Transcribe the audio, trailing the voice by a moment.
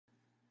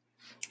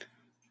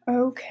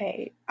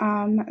Okay,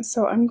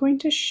 so I'm going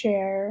to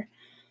share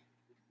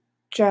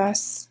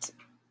just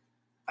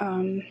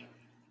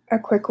a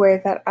quick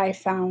way that I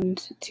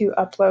found to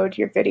upload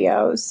your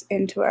videos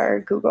into our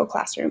Google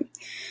Classroom.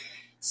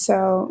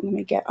 So let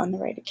me get on the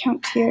right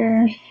account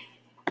here.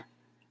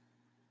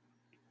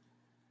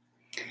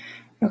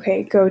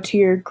 Okay, go to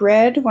your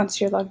grid. Once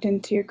you're logged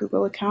into your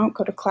Google account,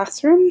 go to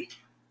Classroom.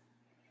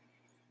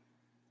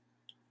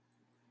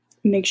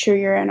 Make sure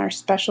you're in our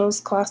specials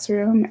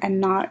classroom and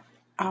not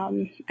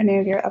any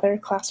of your other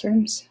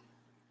classrooms.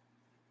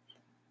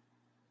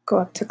 Go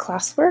up to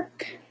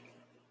classwork.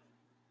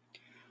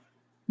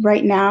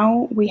 Right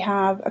now we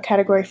have a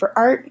category for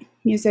art,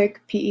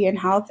 music, PE, and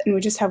health, and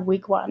we just have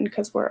week 1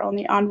 because we're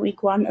only on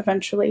week 1.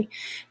 Eventually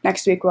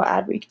next week we'll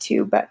add week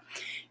 2, but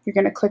you're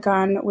going to click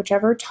on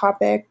whichever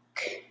topic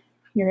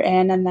you're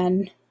in and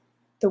then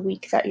the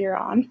week that you're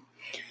on.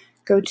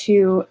 Go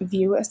to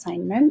view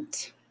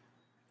assignment.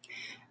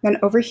 Then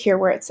over here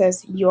where it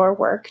says your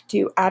work,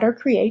 do add or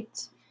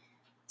create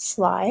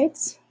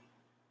slides.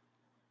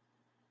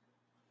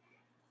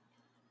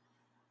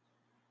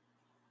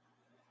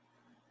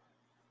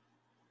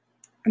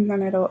 And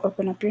then it'll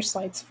open up your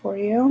slides for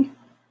you.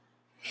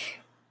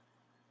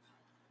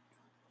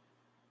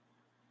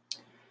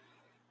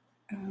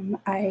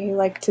 I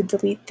like to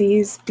delete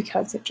these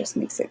because it just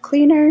makes it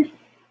cleaner.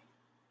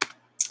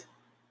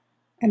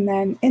 And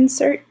then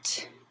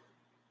insert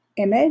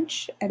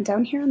image, and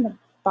down here on the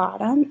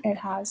bottom it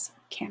has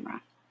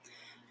camera,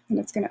 and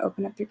it's going to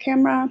open up your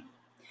camera.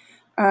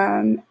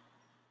 You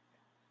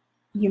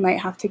might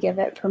have to give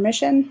it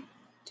permission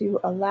to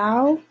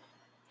allow,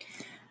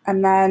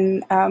 and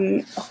then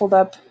hold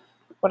up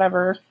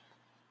whatever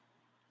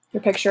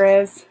your picture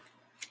is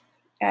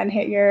and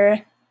hit your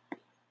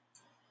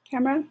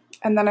camera,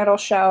 and then it'll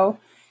show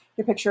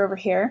your picture over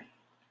here.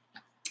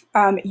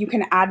 You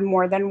can add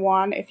more than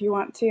one if you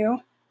want to.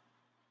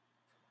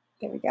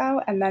 There we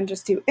go, and then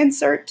just do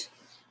insert.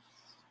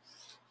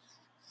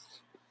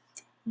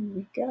 There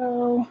we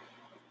go.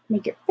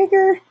 Make it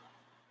bigger.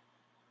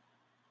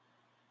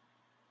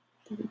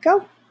 There we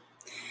go.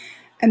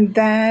 And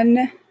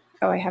then,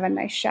 oh, I have a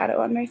nice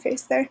shadow on my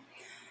face there.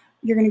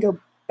 You're going to go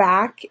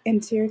back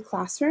into your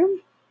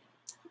classroom,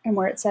 and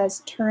where it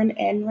says turn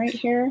in right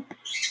here,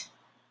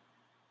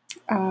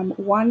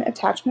 one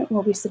attachment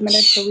will be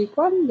submitted for week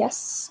 1.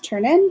 Yes,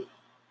 turn in.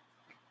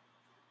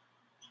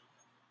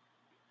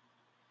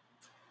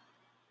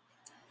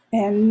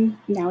 And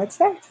now it's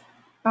there.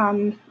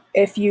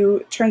 If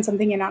you turn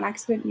something in on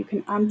accident, you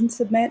can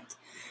unsubmit,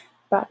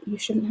 but you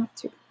shouldn't have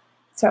to.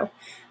 So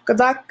good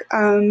luck.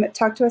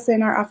 Talk to us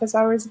in our office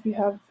hours if you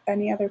have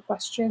any other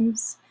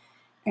questions.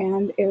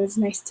 And it was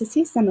nice to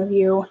see some of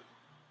you.